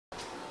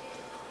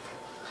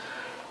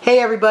Hey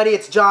everybody,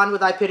 it's John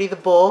with I Pity the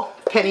Bull,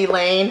 Penny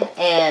Lane,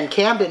 and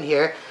Camden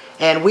here.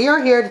 And we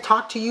are here to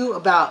talk to you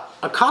about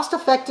a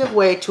cost-effective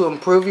way to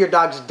improve your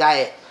dog's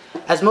diet.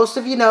 As most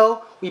of you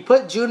know, we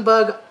put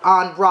Junebug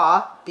on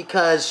raw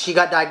because she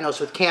got diagnosed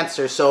with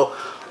cancer. So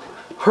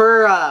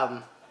her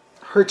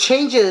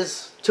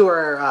changes to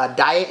her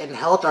diet and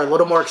health are a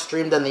little more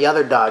extreme than the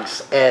other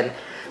dogs. And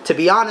to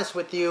be honest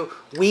with you,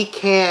 we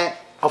can't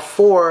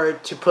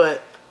afford to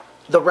put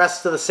the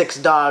rest of the 6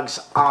 dogs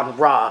on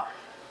raw.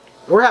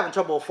 We're having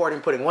trouble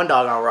affording putting one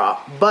dog on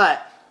raw,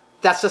 but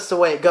that's just the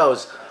way it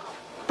goes.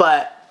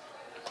 But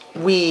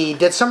we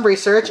did some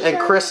research, and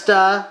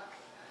Krista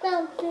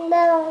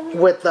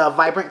with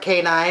Vibrant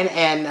Canine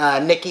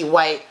and Nikki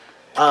White,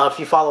 if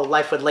you follow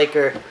Life with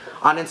Laker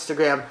on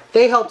Instagram,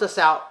 they helped us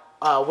out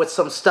with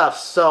some stuff.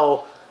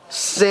 So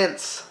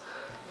since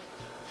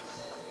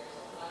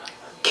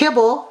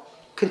kibble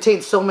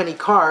contains so many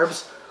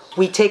carbs,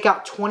 we take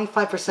out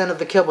 25% of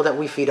the kibble that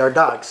we feed our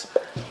dogs.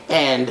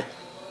 And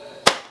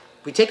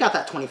we take out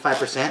that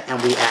 25%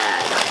 and we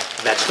add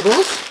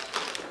vegetables,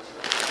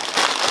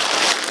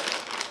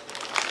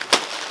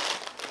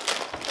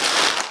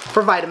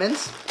 for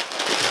vitamins.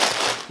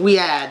 We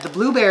add the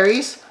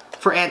blueberries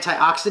for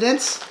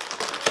antioxidants,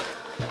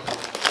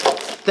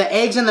 the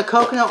eggs and the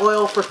coconut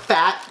oil for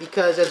fat,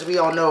 because as we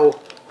all know,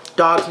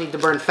 dogs need to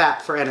burn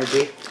fat for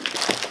energy.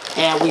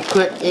 And we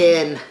put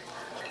in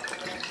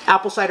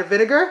apple cider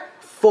vinegar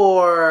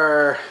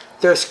for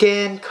their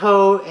skin,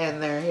 coat,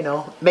 and their,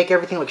 make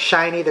everything look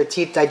shiny, their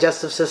teeth,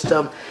 digestive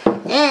system.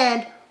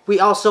 And we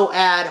also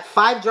add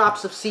 5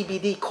 drops of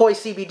CBD, koi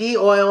CBD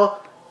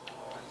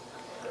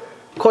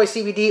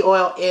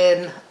oil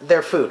in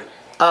their food.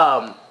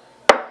 All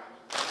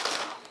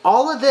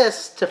of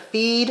this to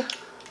feed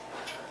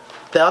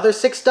the other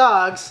 6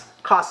 dogs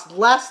costs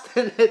less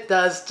than it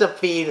does to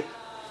feed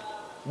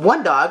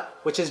one dog,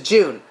 which is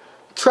June.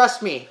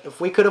 Trust me, if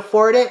we could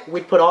afford it,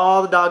 we'd put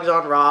all the dogs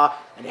on raw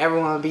and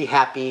everyone would be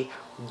happy,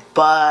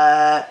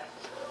 but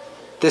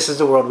this is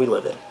the world we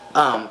live in.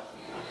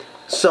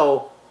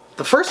 So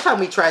the first time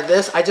we tried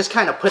this, I just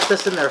kind of put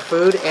this in their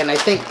food, and I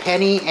think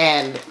Penny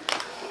and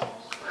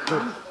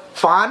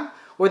Fawn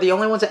were the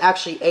only ones that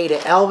actually ate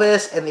it.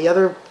 Elvis and the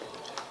other,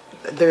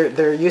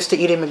 they're used to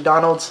eating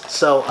McDonald's,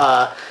 so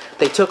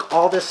they took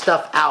all this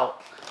stuff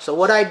out. So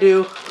what I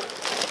do,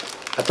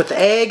 I put the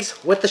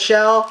eggs with the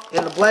shell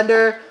in the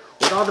blender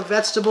with all the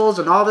vegetables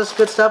and all this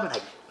good stuff, and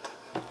I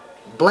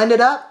blend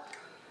it up,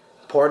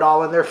 pour it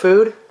all in their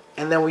food,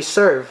 and then we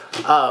serve.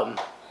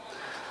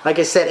 Like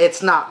I said,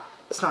 it's not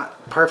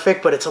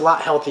perfect, but it's a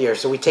lot healthier.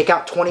 So we take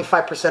out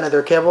 25% of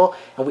their kibble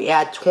and we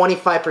add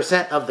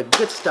 25% of the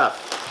good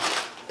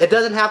stuff. It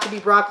doesn't have to be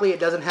broccoli, it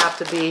doesn't have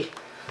to be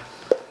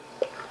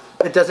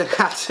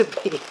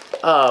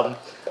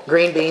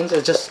green beans.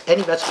 It's just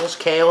any vegetables,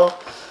 kale.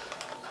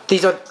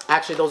 Those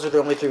are the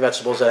only 3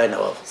 vegetables that I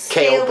know of.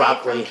 Kale,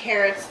 broccoli. Stay away from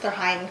carrots, they're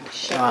high in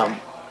sugar.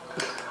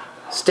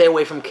 Stay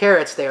away from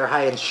carrots, they are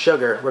high in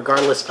sugar,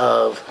 regardless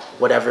of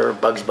whatever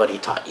Bugs Bunny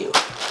taught you.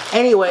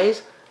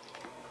 Anyways,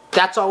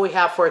 that's all we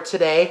have for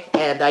today,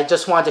 and I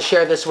just wanted to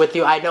share this with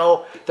you. I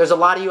know there's a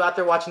lot of you out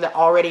there watching that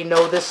already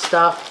know this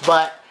stuff,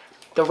 but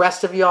the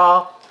rest of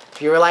y'all, if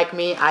you're like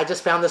me, I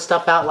just found this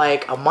stuff out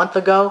like a month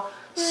ago.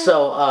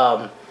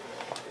 So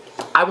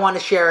I want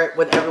to share it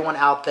with everyone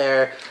out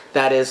there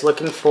that is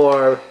looking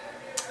for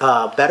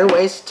better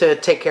ways to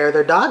take care of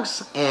their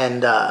dogs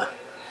and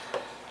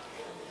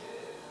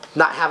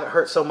not have it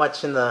hurt so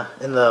much in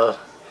the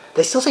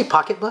they still say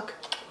pocketbook?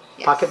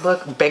 Yes.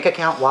 Pocketbook, bank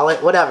account,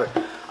 wallet, whatever.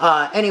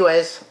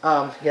 Anyways,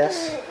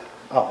 yes.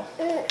 Oh,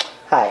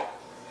 hi.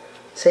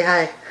 Say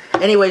hi.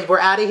 Anyways, we're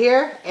out of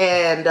here,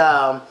 and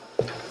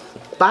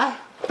bye.